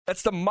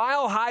That's the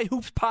Mile High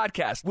Hoops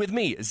podcast with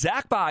me,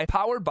 Zach By,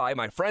 powered by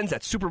my friends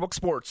at Superbook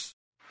Sports.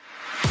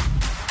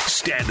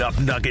 Stand up,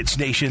 Nuggets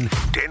Nation.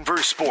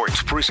 Denver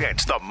Sports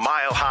presents the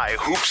Mile High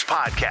Hoops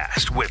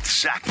podcast with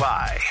Zach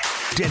By.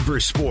 Denver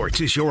Sports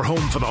is your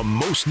home for the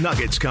most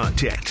Nuggets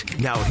content.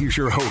 Now here's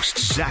your host,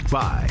 Zach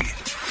By.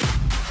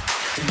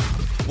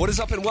 What is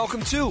up, and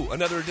welcome to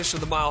another edition of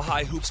the Mile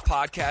High Hoops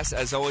podcast.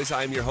 As always,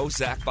 I am your host,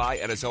 Zach By,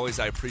 and as always,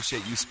 I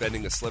appreciate you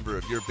spending a sliver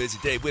of your busy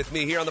day with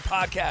me here on the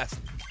podcast,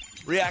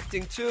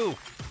 reacting to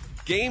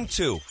Game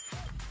 2.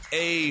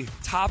 A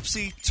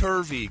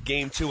topsy-turvy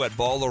Game 2 at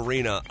Ball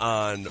Arena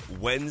on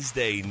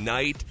Wednesday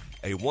night.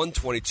 A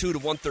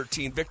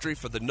 122-113 victory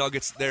for the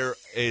Nuggets. There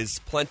is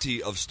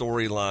plenty of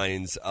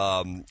storylines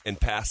and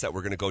paths that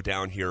we're going to go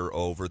down here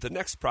over the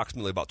next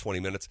approximately about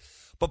 20 minutes.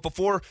 But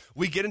before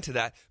we get into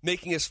that,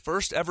 making his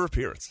first ever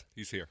appearance.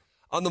 He's here.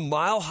 On the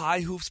Mile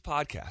High Hoops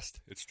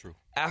podcast. It's true.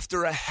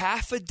 After a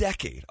half a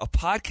decade, a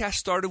podcast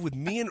started with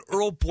me and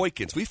Earl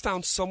Boykins. We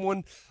found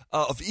someone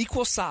of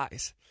equal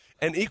size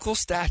and equal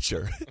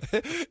stature.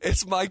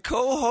 It's my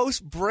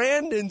co-host,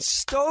 Brandon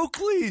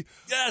Stokely.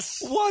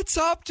 Yes. What's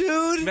up,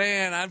 dude?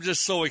 Man, I'm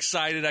just so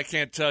excited. I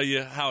can't tell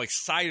you how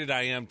excited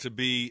I am to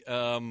be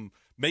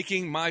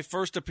making my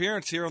first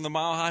appearance here on the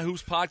Mile High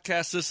Hoops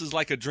podcast. This is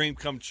like a dream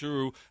come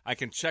true. I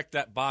can check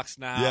that box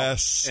now.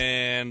 Yes.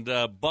 And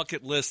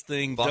bucket list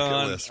thing bucket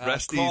done. List.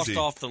 Rest crossed easy.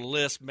 off the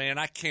list. Man,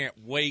 I can't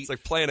wait. It's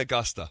like playing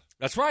Augusta.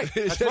 That's right.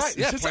 That's right.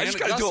 Yeah, I just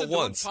got to do it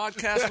once.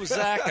 Podcast with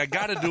Zach. I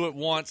got to do it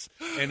once,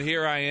 and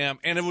here I am.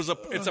 And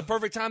it's a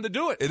perfect time to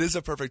do it. It is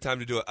a perfect time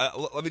to do it.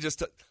 Let me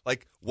just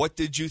what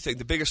did you think?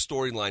 The biggest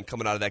storyline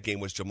coming out of that game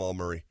was Jamal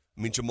Murray.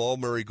 I mean, Jamal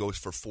Murray goes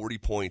for 40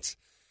 points.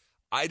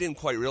 I didn't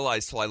quite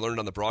realize till I learned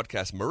on the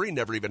broadcast, Murray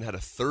never even had a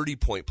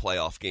 30-point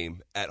playoff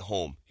game at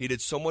home. He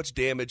did so much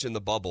damage in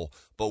the bubble,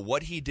 but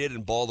what he did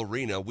in Ball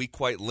Arena, we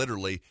quite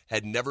literally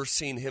had never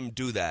seen him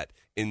do that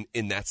in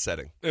that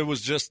setting. It was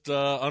just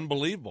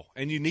unbelievable,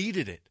 and you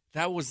needed it.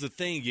 That was the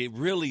thing. You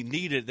really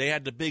needed it. They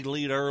had the big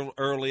lead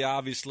early,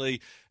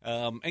 obviously,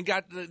 and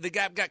the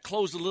gap got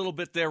closed a little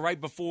bit there right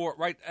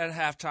at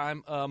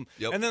halftime.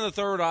 Yep. And then the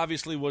third,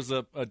 obviously, was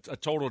a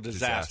total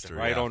disaster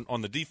right? Yeah.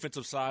 On the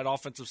defensive side,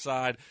 offensive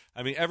side.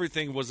 I mean,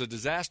 everything was a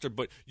disaster,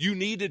 but you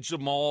needed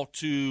Jamal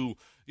to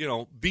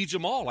be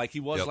Jamal like he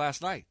was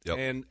last night.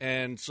 Yep.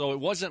 And so it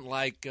wasn't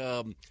like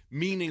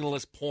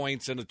meaningless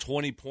points and a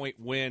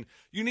 20-point win.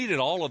 You needed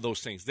all of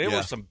those things. There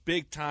were some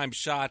big-time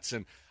shots,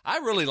 and I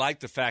really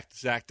liked the fact,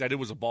 Zach, that it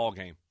was a ball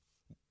game.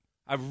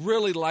 I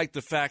really liked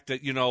the fact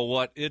that,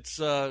 it's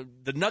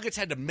the Nuggets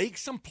had to make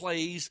some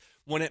plays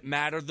when it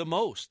mattered the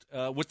most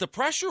with the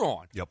pressure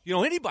on. Yep.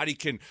 Anybody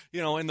can,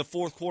 in the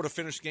fourth quarter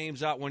finish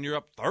games out when you're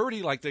up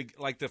 30 like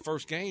the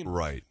first game.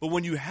 Right. But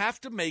when you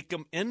have to make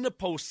them in the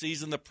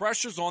postseason, the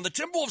pressure's on. The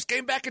Timberwolves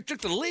came back and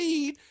took the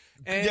lead.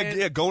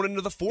 And going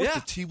into the fourth,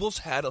 the T-Wolves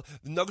the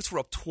Nuggets were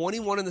up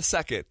 21 in the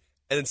second,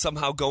 and then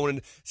somehow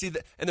going and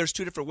and there's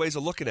two different ways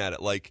of looking at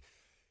it. Like,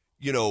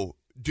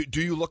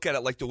 do you look at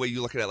it like the way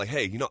you look at it, like,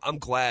 hey, I'm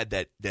glad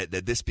that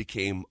this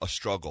became a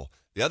struggle.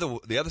 The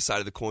other side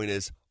of the coin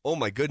is, oh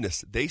my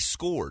goodness, they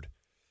scored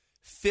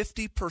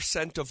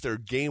 50% of their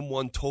game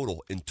one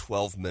total in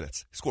 12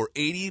 minutes. They scored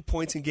 88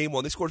 points in game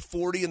one. They scored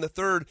 40 in the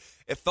third.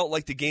 It felt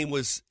like the game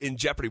was in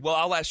jeopardy. Well,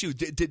 I'll ask you,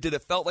 did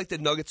it felt like the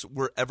Nuggets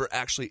were ever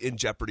actually in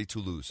jeopardy to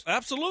lose?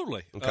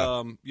 Absolutely.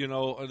 Okay.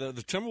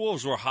 The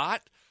Timberwolves were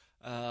hot.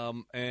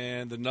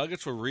 And the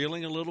Nuggets were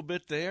reeling a little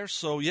bit there.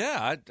 So,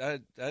 yeah,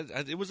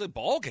 it was a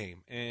ball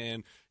game.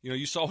 And,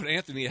 you saw what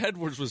Anthony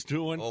Edwards was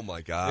doing. Oh,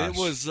 my gosh. It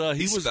was,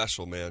 he's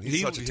special, man.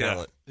 He's such a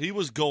talent. He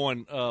was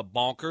going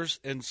bonkers.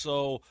 And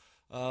so,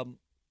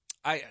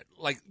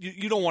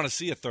 you don't want to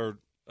see a third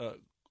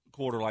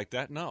quarter like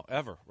that. No,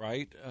 ever,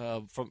 right,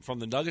 from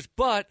the Nuggets.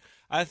 But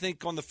I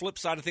think on the flip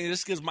side of things,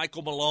 this gives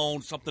Michael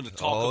Malone something to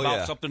talk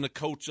about, something to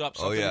coach up,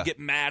 something to get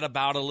mad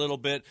about a little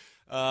bit.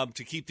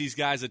 To keep these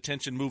guys'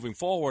 attention moving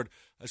forward.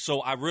 So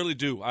I really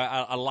do.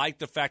 I like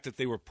the fact that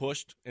they were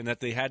pushed and that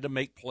they had to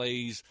make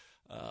plays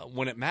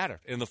when it mattered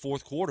in the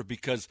fourth quarter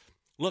because,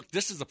 look,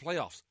 this is the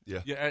playoffs.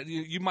 Yeah.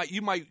 You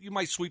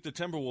might sweep the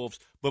Timberwolves,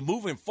 but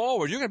moving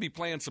forward, you're going to be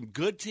playing some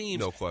good teams.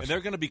 No question. And they're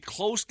going to be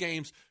close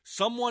games.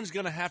 Someone's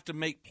going to have to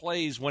make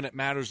plays when it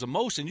matters the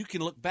most, and you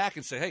can look back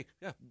and say,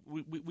 hey,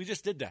 we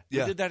just did that.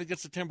 Yeah. We did that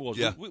against the Timberwolves.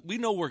 Yeah. We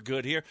know we're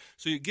good here.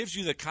 So it gives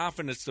you the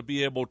confidence to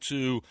be able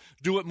to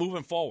do it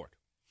moving forward.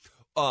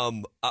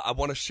 I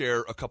want to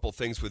share a couple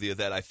things with you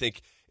that I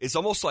think is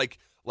almost like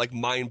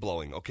mind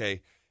blowing.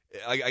 Okay,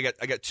 I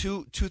got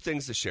two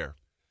things to share.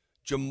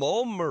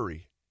 Jamal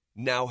Murray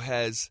now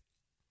has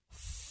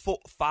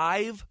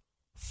 5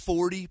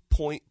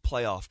 40-point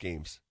playoff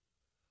games.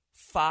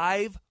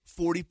 5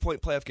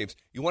 40-point playoff games.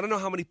 You want to know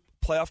how many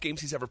playoff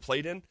games he's ever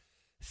played in?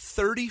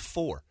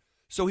 34.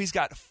 So he's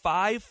got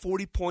 5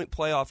 40-point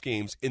playoff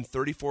games in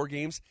 34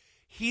 games.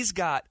 He's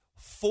got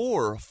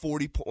 4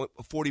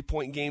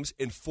 40-point games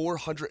in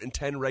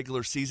 410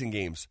 regular season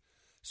games.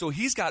 So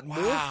he's got more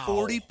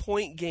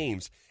 40-point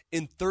games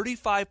in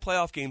 35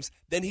 playoff games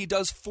than he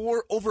does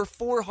over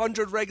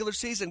 400 regular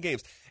season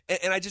games.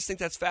 And I just think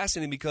that's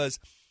fascinating because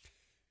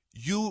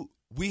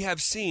we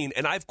have seen,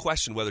 and I've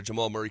questioned whether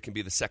Jamal Murray can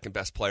be the second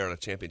best player on a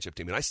championship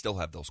team, and I still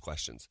have those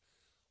questions.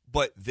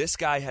 But this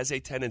guy has a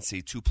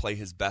tendency to play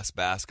his best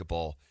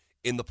basketball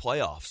in the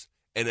playoffs.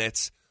 And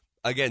it's,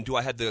 again, do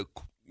I have the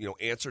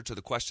answer to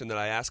the question that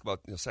I asked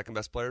about second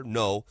best player?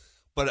 No.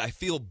 But I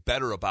feel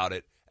better about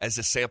it as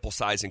the sample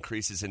size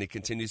increases and he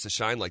continues to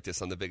shine like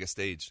this on the biggest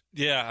stage.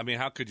 Yeah, I mean,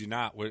 how could you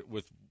not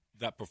with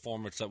that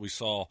performance that we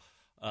saw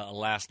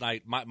last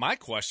night? My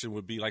question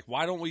would be, like,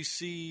 why don't we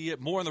see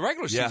it more in the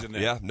regular season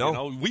then? Yeah,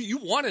 no. You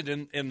want it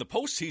in the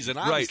postseason,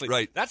 obviously.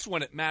 Right. That's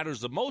when it matters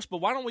the most, but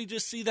why don't we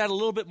just see that a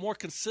little bit more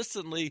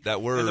consistently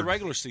in the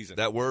regular season?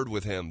 That word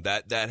with him,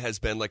 that has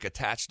been, like,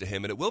 attached to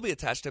him, and it will be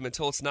attached to him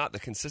until it's not, the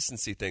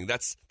consistency thing.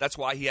 That's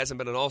why he hasn't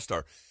been an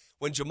all-star.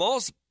 When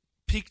Jamal's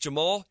peak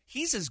Jamal,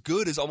 he's as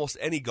good as almost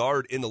any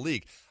guard in the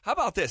league. How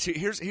about this?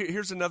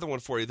 Here's another one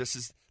for you. This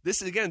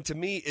is again, to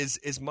me,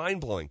 is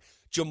mind-blowing.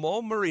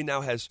 Jamal Murray now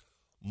has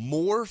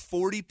more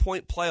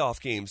 40-point playoff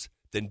games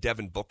than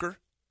Devin Booker,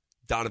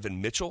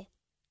 Donovan Mitchell,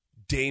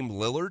 Dame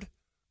Lillard,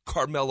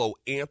 Carmelo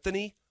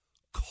Anthony,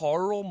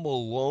 Karl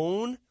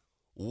Malone.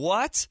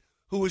 What?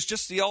 Who was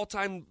just the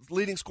all-time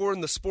leading scorer in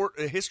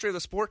the history of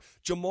the sport.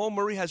 Jamal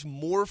Murray has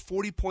more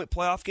 40-point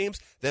playoff games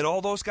than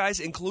all those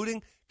guys,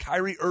 including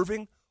Kyrie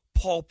Irving,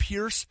 Paul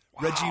Pierce,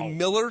 wow, Reggie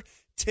Miller,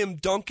 Tim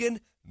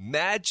Duncan,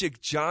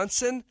 Magic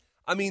Johnson.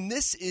 I mean,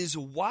 this is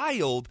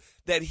wild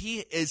that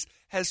he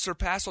has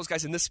surpassed those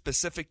guys in this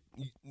specific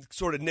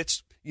sort of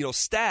niche,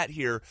 stat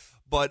here.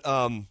 But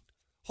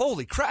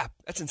holy crap,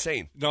 that's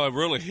insane. No, it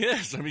really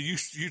is. I mean,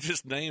 you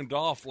just named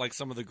off like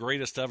some of the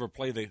greatest to ever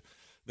play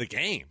the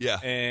game. Yeah,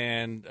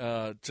 and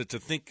to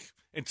think,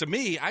 and to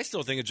me, I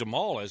still think of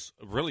Jamal as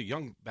a really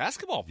young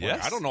basketball player.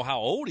 Yes. I don't know how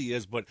old he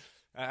is, but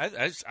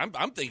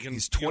I'm thinking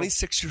he's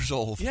 26 years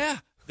old. Yeah,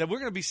 that we're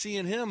going to be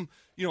seeing him,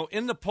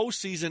 in the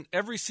postseason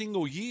every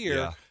single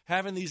year,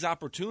 having these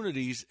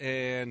opportunities.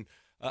 And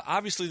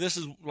obviously, this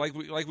is like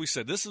we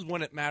said, this is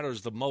when it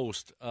matters the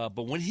most.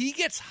 But when he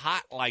gets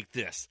hot like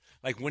this,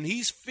 like when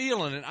he's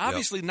feeling it,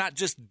 obviously not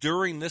just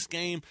during this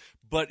game,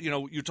 but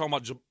you're talking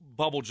about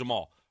bubble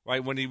Jamal,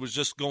 right? When he was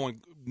just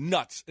going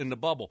nuts in the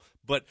bubble,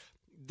 but.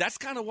 That's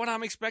kind of what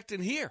I'm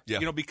expecting here,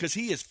 because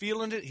he is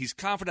feeling it. He's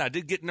confident. I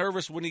did get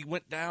nervous when he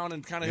went down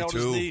and kind of held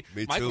his knee.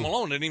 Michael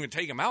Malone didn't even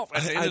take him out.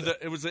 At the end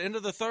it was the end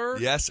of the third.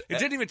 Yes. It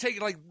didn't even take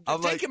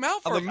him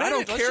out for a minute. I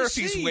don't care if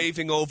he's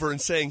waving over and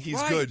saying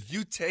he's good.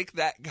 You take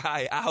that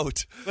guy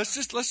out. Let's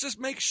just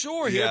make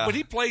sure here. But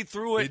he played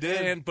through it. He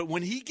did. But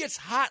when he gets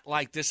hot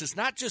like this, it's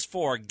not just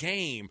for a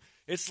game.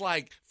 It's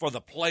like for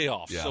the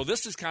playoffs. Yeah. So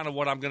this is kind of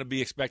what I'm going to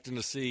be expecting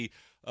to see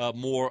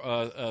more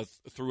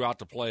throughout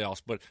the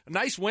playoffs. But a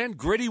nice win,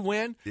 gritty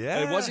win.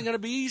 Yeah. It wasn't going to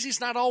be easy. It's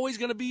not always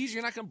going to be easy.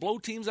 You're not going to blow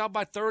teams out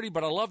by 30,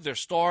 but I love their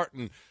start.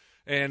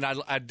 And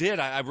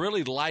I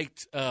really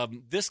liked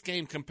this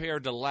game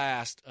compared to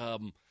last.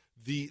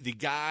 The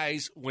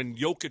guys when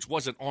Jokic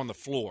wasn't on the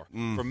floor.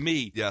 For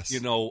me, yes.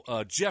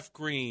 Jeff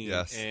Green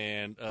yes.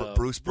 and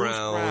Bruce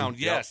Brown.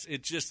 Yes,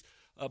 it just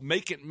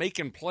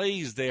making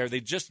plays there. They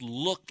just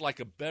looked like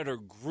a better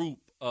group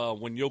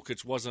when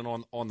Jokic wasn't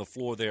on the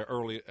floor there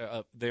early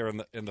there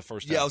in the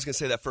first half. Yeah, I was going to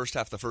say that first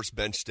half, the first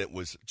bench stint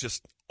was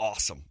just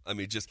awesome. I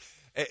mean, just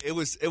it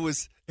was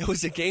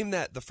a game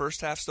that the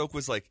first half, Stoke,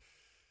 was like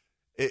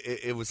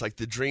it was like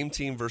the dream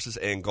team versus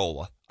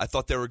Angola. I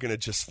thought they were going to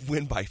just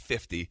win by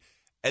 50,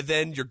 and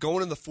then you're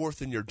going in the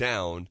fourth and you're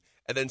down.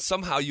 And then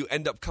somehow you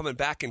end up coming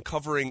back and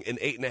covering an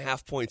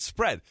 8.5-point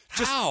spread.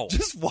 How?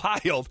 Just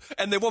wild.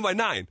 And they won by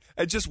 9.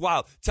 And just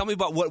wild. Tell me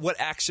about what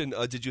action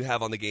did you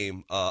have on the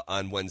game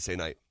on Wednesday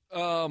night?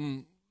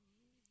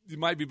 You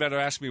might be better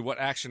asking me what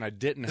action I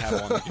didn't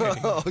have on the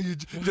game. Oh, you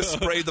just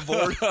sprayed the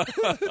board?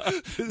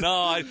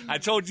 No, I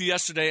told you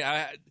yesterday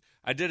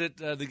I did it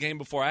the game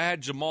before. I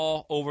had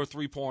Jamal over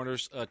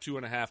 3-pointers,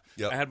 2.5.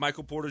 Yep. I had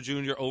Michael Porter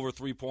Jr. over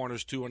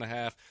 3-pointers, 2.5.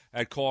 I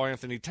had Karl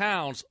Anthony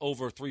Towns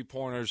over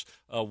 3-pointers,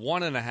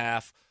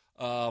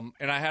 1.5.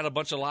 And I had a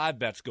bunch of live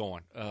bets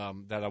going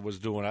that I was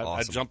doing. Awesome.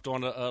 I jumped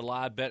on a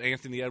live bet.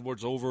 Anthony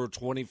Edwards over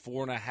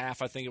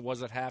 24.5, I think it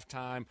was at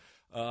halftime.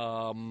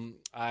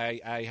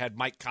 I had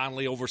Mike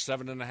Conley over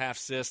 7.5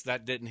 assists.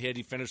 That didn't hit.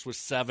 He finished with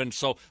 7.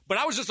 So, but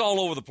I was just all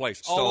over the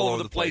place, all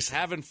over the place,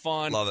 having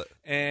fun. Love it.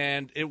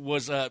 And it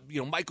was,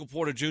 Michael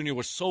Porter Jr.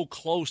 was so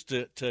close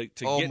to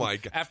oh my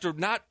God. After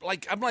not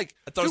like I'm like,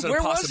 I thought it was an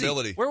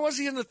impossibility. Where was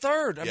he in the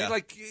third? I mean,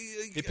 like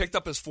he picked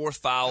up his 4th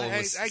foul.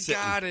 I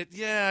got it.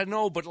 Yeah,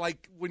 no, but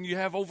like when you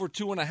have over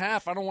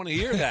 2.5, I don't want to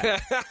hear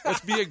that.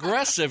 Let's be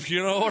aggressive.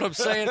 You know what I'm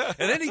saying?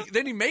 And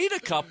then he made a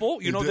couple.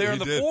 There in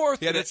the fourth.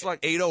 He had it's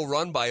like 8-0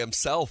 run by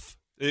himself.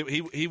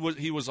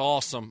 He was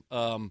awesome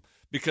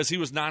because he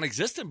was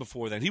non-existent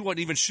before then. He wasn't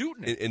even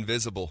shooting it.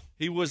 Invisible.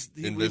 He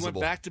went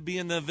back to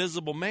being the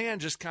invisible man,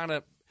 just kind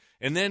of.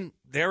 And then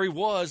there he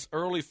was,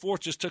 early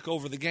fourth, just took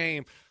over the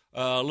game.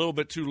 A little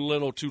bit too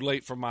little, too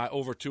late for my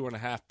over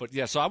 2.5. But,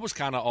 yeah, so I was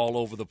kind of all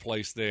over the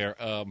place there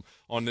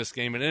on this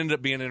game. It ended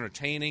up being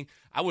entertaining.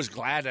 I was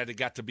glad that it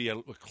got to be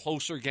a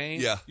closer game.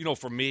 Yeah.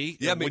 For me,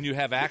 yeah, when you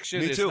have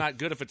action, it's not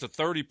good if it's a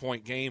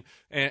 30-point game.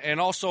 And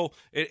also,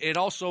 I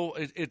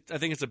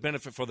think it's a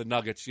benefit for the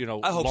Nuggets,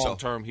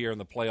 long-term here in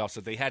the playoffs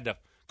that they had to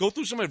go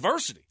through some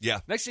adversity. Yeah.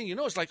 Next thing you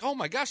know, it's like, oh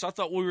my gosh, I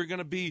thought we were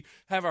going to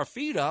have our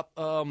feet up,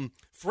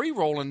 free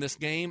rolling this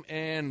game,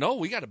 and no,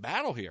 we got a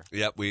battle here.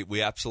 Yep,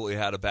 we absolutely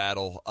had a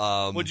battle.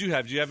 What'd you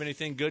have? Did you have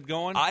anything good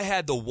going? I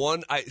had the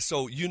one.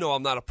 So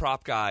I'm not a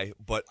prop guy,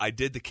 but I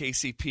did the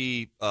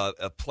KCP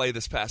play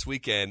this past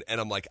weekend, and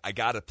I'm like, I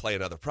got to play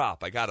another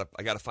prop. I got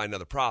to find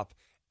another prop,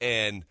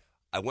 and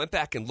I went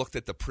back and looked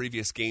at the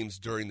previous games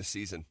during the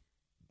season,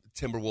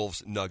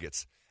 Timberwolves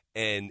Nuggets.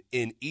 And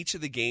in each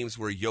of the games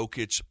where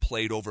Jokic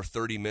played over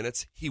 30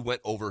 minutes, he went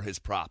over his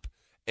prop.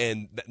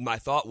 And my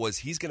thought was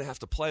he's going to have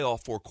to play all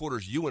 4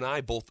 quarters. You and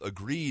I both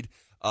agreed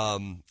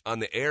on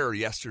the air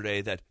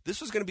yesterday that this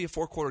was going to be a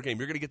 4-quarter game.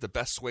 You're going to get the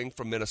best swing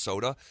from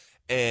Minnesota.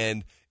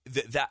 And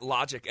that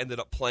logic ended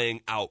up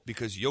playing out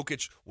because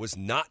Jokic was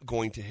not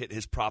going to hit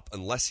his prop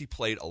unless he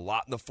played a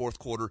lot in the fourth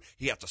quarter.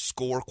 He had to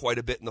score quite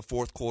a bit in the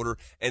fourth quarter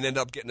and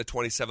ended up getting to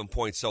 27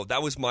 points. So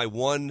that was my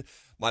one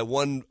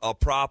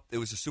prop. It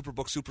was a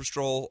Superbook Super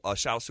Stroll.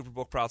 Shout out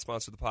Superbook, proud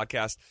sponsor of the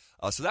podcast.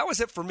 So that was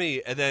it for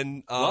me. And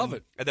then love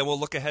it. And then we'll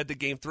look ahead to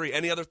Game 3.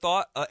 Any other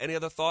thought?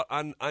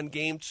 On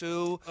Game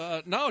 2?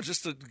 No,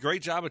 just a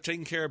great job of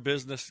taking care of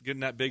business,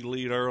 getting that big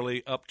lead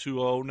early, up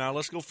 2-0. Now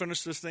let's go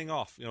finish this thing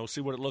off.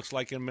 See what it looks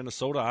like in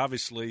Minnesota.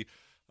 Obviously,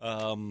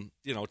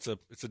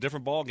 it's a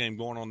different ball game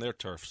going on their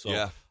turf. So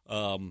yeah.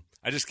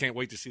 I just can't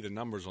wait to see the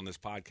numbers on this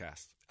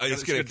podcast.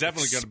 It's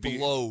definitely going to be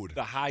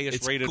the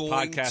highest rated going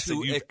podcast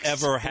that you've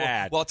ever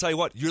had. Well, I'll tell you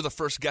what, you're the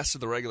first guest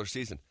of the regular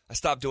season. I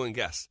stopped doing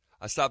guests.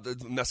 I stopped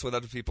messing with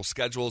other people's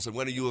schedules and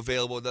when are you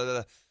available.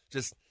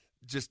 Just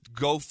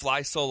go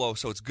fly solo.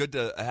 So it's good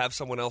to have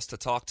someone else to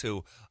talk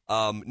to.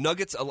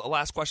 Nuggets. A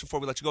last question before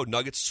we let you go.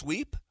 Nuggets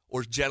sweep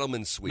or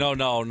gentlemen sweep?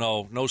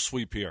 No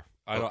sweep here.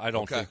 I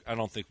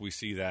don't think we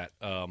see that.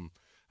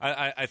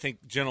 I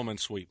think gentlemen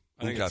sweep.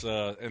 I think it's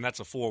and that's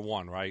a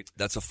 4-1, right?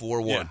 That's a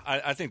 4-1. Yeah,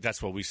 I think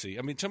that's what we see.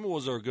 I mean,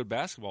 Timberwolves are a good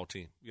basketball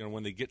team.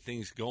 When they get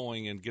things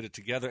going and get it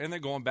together, and they're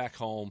going back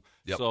home.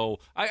 Yep. So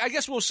I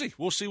guess we'll see.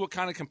 We'll see what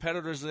kind of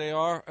competitors they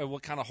are, and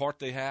what kind of heart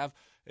they have.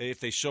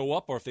 If they show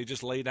up, or if they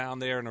just lay down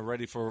there and are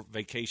ready for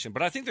vacation.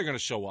 But I think they're going to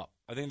show up.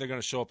 I think they're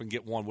going to show up and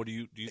get one. What do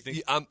you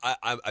think?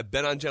 I've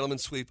been on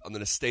gentlemen's sweep. I'm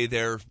going to stay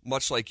there,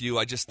 much like you.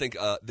 I just think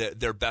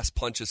their best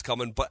punch is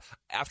coming. But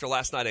after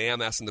last night, I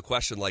am asking the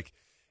question, like,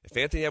 if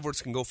Anthony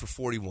Edwards can go for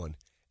 41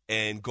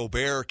 and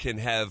Gobert can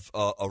have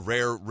a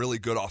rare, really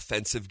good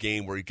offensive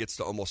game where he gets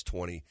to almost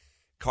 20,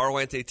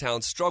 Karl-Anthony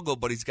Towns struggled,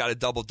 but he's got a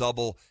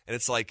double-double, and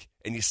it's like,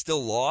 and you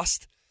still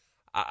lost?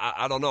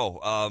 I don't know.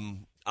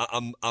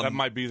 That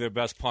might be their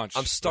best punch.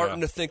 I'm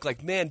starting to think,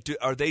 like, man,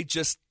 are they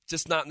just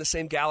not in the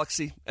same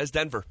galaxy as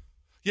Denver?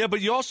 Yeah,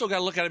 but you also got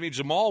to look at it. I mean,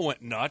 Jamal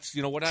went nuts.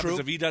 What happens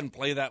if he doesn't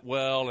play that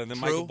well? And then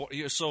True.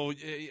 Michael. So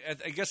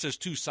I guess there's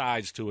two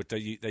sides to it that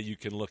you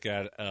can look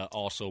at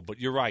also. But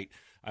you're right.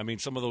 I mean,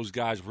 some of those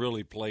guys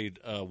really played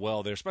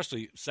well there,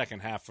 especially second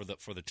half for the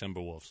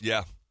Timberwolves.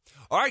 Yeah.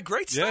 All right,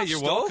 great stuff. Yeah, you're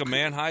Stoke. welcome,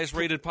 man. Highest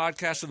rated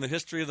podcast in the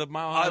history of the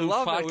Mile High Hoops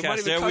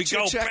podcast. There we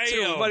go.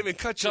 We might even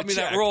cut me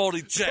that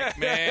royalty check,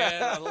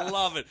 man. I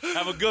love it.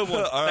 Have a good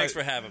one. Thanks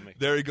for having me.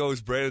 There he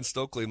goes, Brandon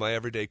Stokely, my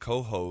everyday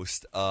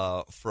co-host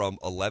from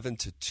 11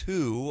 to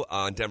 2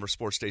 on Denver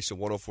Sports Station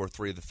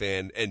 104.3 The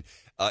Fan. And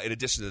in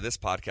addition to this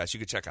podcast, you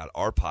can check out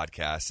our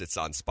podcast. It's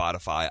on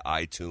Spotify,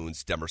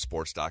 iTunes,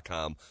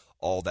 DenverSports.com,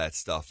 all that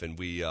stuff. And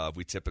we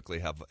typically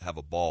have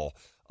a ball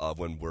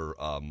when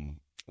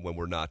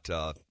we're not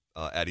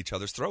at each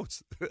other's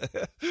throats.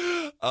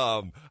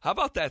 How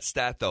about that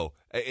stat, though?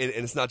 And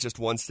it's not just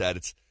one stat.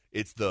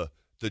 It's the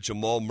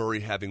Jamal Murray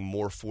having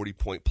more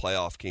 40-point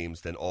playoff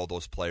games than all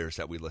those players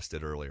that we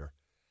listed earlier.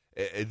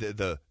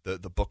 The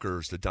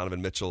Bookers, the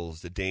Donovan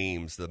Mitchells, the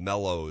Dames, the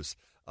Mellos,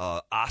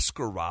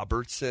 Oscar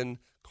Robertson,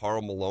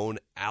 Karl Malone,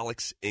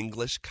 Alex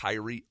English,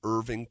 Kyrie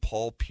Irving,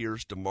 Paul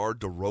Pierce, DeMar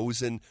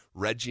DeRozan,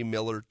 Reggie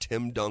Miller,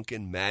 Tim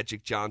Duncan,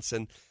 Magic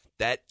Johnson.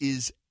 That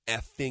is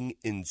effing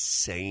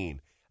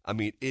insane. I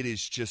mean, it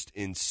is just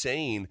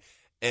insane.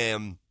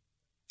 And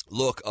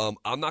look,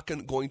 I'm not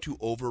going to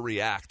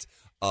overreact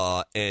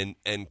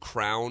and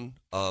crown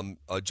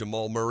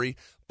Jamal Murray,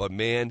 but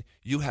man,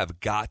 you have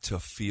got to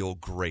feel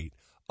great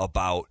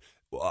about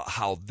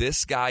how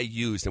this guy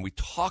used, and we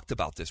talked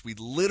about this. We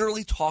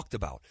literally talked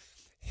about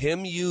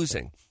him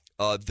using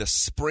the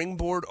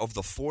springboard of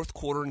the fourth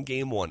quarter in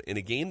Game 1 in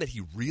a game that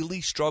he really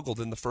struggled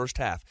in the first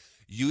half.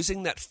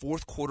 Using that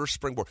fourth quarter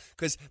springboard,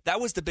 because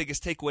that was the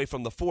biggest takeaway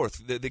from the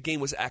fourth. The game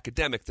was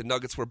academic. The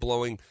Nuggets were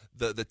blowing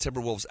the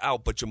Timberwolves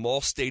out, but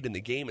Jamal stayed in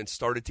the game and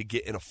started to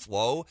get in a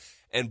flow.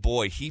 And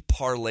boy, he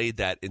parlayed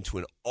that into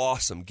an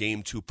awesome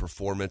Game 2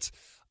 performance.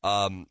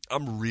 I'm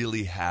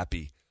really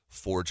happy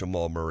for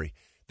Jamal Murray.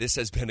 This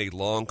has been a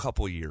long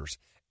couple years,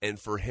 and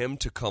for him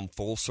to come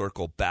full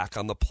circle back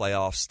on the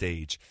playoff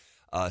stage,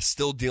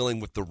 still dealing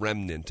with the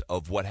remnant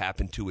of what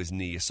happened to his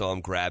knee. You saw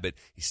him grab it.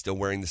 He's still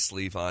wearing the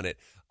sleeve on it.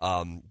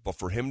 But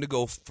for him to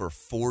go for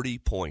 40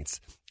 points,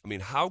 I mean,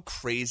 how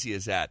crazy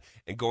is that?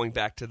 And going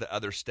back to the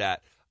other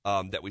stat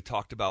that we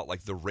talked about,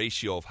 like the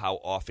ratio of how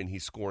often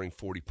he's scoring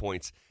 40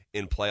 points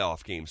in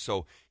playoff games.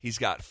 So he's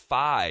got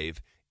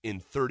 5 in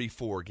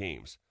 34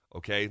 games,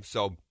 okay?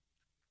 So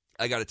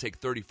I got to take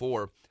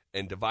 34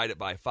 and divide it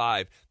by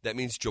 5. That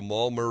means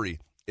Jamal Murray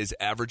is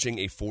averaging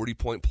a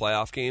 40-point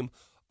playoff game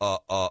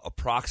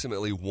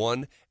approximately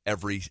 1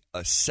 every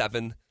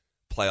 7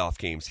 playoff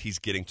games. He's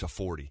getting to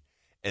 40.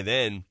 And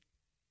then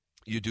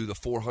you do the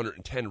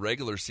 410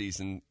 regular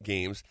season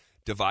games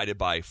divided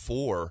by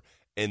 4,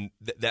 and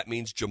that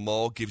means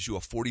Jamal gives you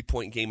a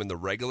 40-point game in the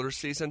regular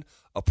season,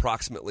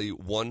 approximately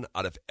 1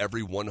 out of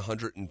every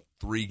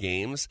 103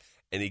 games,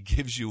 and he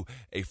gives you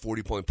a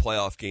 40-point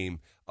playoff game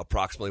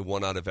approximately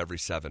 1 out of every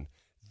 7.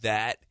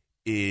 That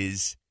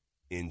is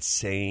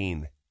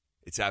insane.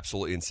 It's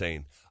absolutely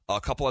insane. A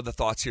couple other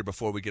thoughts here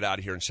before we get out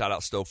of here, and shout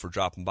out Stowe for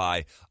dropping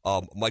by.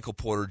 Michael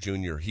Porter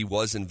Jr., he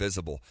was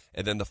invisible,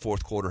 and then the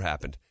fourth quarter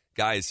happened.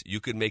 Guys, you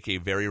could make a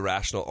very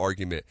rational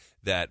argument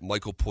that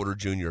Michael Porter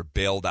Jr.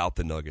 bailed out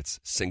the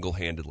Nuggets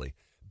single-handedly.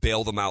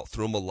 Bailed them out,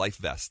 threw them a life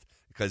vest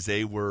because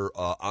they were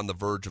on the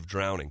verge of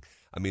drowning.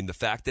 I mean, the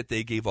fact that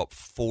they gave up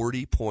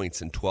 40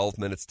 points in 12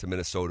 minutes to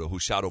Minnesota, who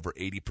shot over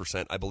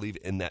 80%, I believe,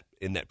 in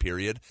that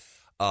period,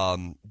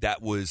 that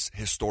was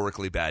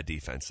historically bad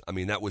defense. I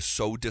mean, that was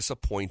so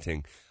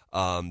disappointing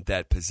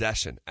that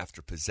possession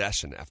after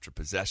possession after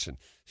possession,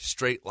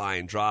 straight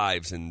line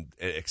drives and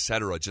et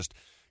cetera, just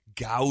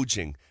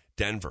gouging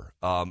Denver.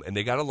 And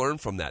they got to learn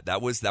from that.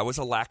 That was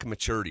a lack of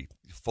maturity,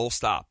 full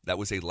stop. That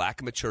was a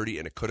lack of maturity,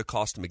 and it could have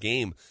cost them a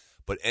game.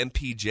 But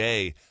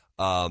MPJ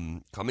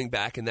coming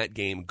back in that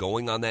game,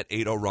 going on that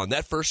 8-0 run,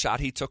 that first shot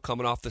he took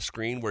coming off the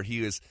screen where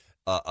he was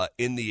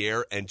in the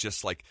air and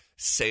just like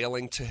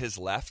sailing to his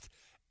left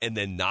and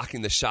then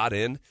knocking the shot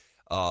in,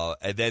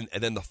 and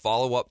then the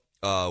follow-up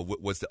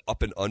was the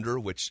up and under,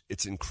 which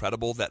it's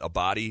incredible that a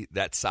body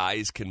that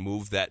size can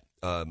move that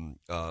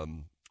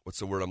what's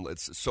the word?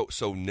 It's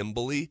so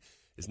nimbly.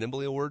 Is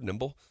nimbly a word?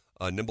 Nimble?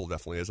 Nimble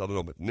definitely is. I don't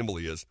know, but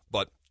nimbly is.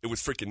 But it was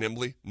freaking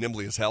nimbly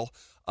as hell.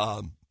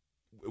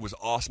 It was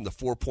awesome. The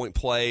 4-point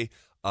play,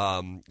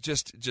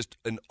 just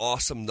an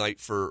awesome night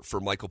for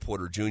Michael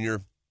Porter Jr.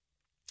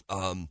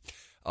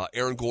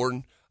 Aaron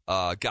Gordon,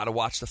 got to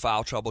watch the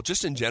foul trouble.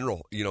 Just in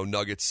general,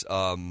 Nuggets,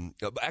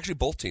 actually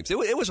both teams.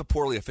 It was a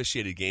poorly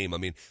officiated game. I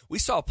mean, we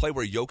saw a play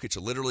where Jokic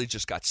literally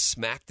just got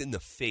smacked in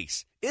the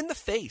face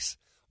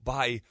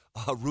by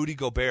Rudy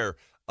Gobert,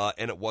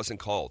 and it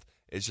wasn't called.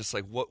 It's just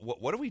like,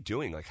 what are we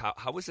doing? Like,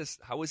 how is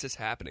this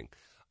happening?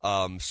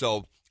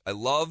 So I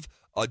love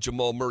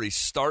Jamal Murray's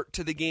start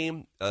to the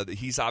game.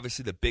 He's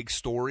obviously the big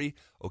story.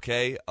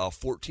 Okay,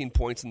 14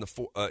 points in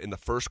the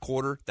first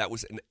quarter. That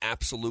was an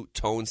absolute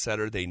tone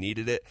setter. They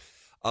needed it.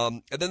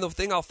 And then the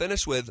thing I'll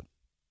finish with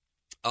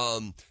is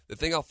I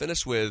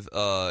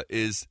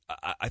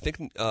think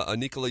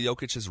Nikola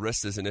Jokic's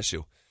wrist is an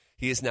issue.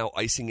 He is now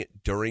icing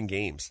it during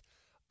games.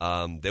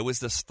 There was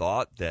this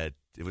thought that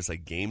it was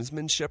like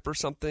gamesmanship or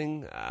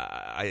something.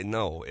 I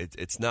know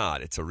it's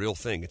not. It's a real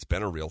thing. It's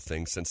been a real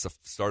thing since the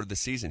start of the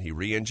season. He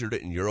re-injured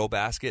it in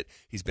Eurobasket.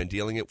 He's been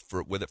dealing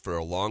with it for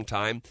a long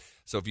time.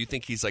 So if you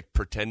think he's like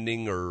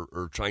pretending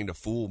or trying to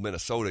fool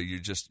Minnesota,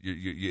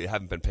 you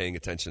haven't been paying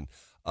attention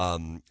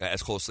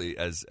as closely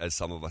as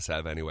some of us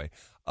have anyway.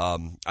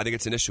 I think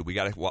it's an issue. We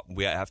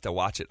have to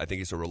watch it. I think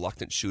he's a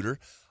reluctant shooter.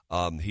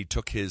 He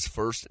took his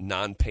first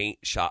non-paint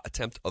shot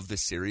attempt of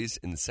this series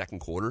in the second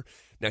quarter.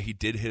 Now, he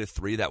did hit a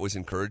 3. That was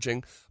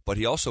encouraging, but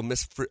he also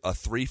missed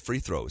 3 free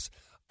throws.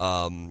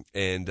 I'm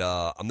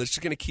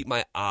just going to keep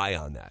my eye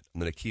on that.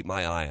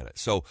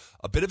 So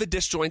a bit of a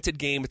disjointed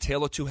game, a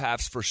tale of two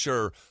halves for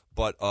sure,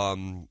 but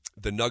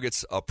the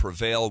Nuggets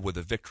prevail with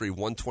a victory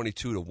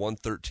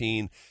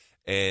 122-113,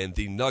 and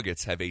the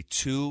Nuggets have a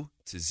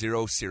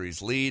 2-0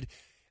 series lead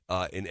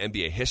in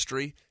NBA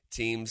history.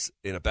 Teams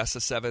in a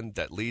best-of-7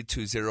 that lead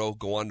 2-0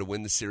 go on to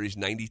win the series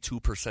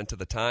 92% of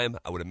the time.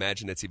 I would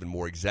imagine it's even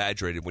more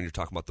exaggerated when you're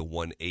talking about the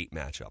 1-8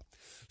 matchup.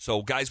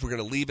 So, guys, we're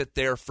going to leave it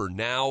there for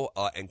now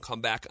and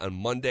come back on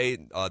Monday.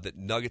 The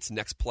Nuggets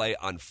next play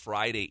on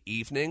Friday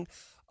evening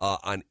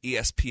on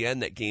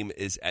ESPN. That game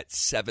is at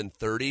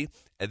 7:30.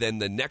 And then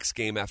the next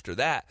game after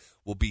that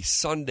will be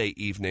Sunday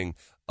evening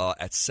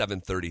at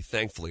 7:30,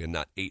 thankfully, and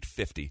not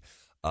 8:50.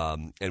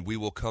 And we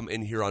will come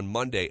in here on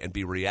Monday and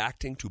be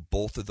reacting to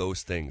both of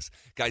those things.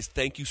 Guys,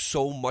 thank you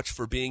so much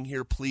for being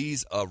here.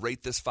 Please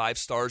rate this 5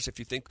 stars if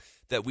you think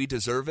that we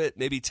deserve it.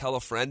 Maybe tell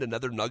a friend,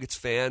 another Nuggets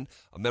fan,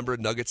 a member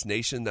of Nuggets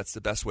Nation. That's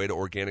the best way to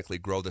organically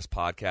grow this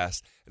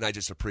podcast. And I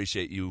just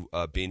appreciate you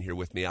being here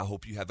with me. I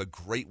hope you have a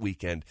great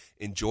weekend.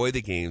 Enjoy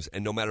the games.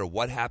 And no matter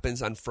what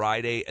happens on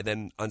Friday and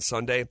then on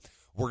Sunday,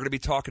 we're going to be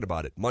talking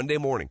about it Monday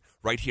morning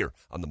right here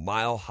on the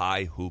Mile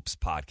High Hoops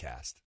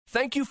podcast.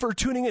 Thank you for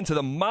tuning into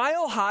the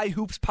Mile High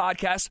Hoops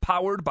podcast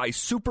powered by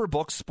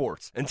Superbook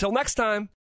Sports. Until next time.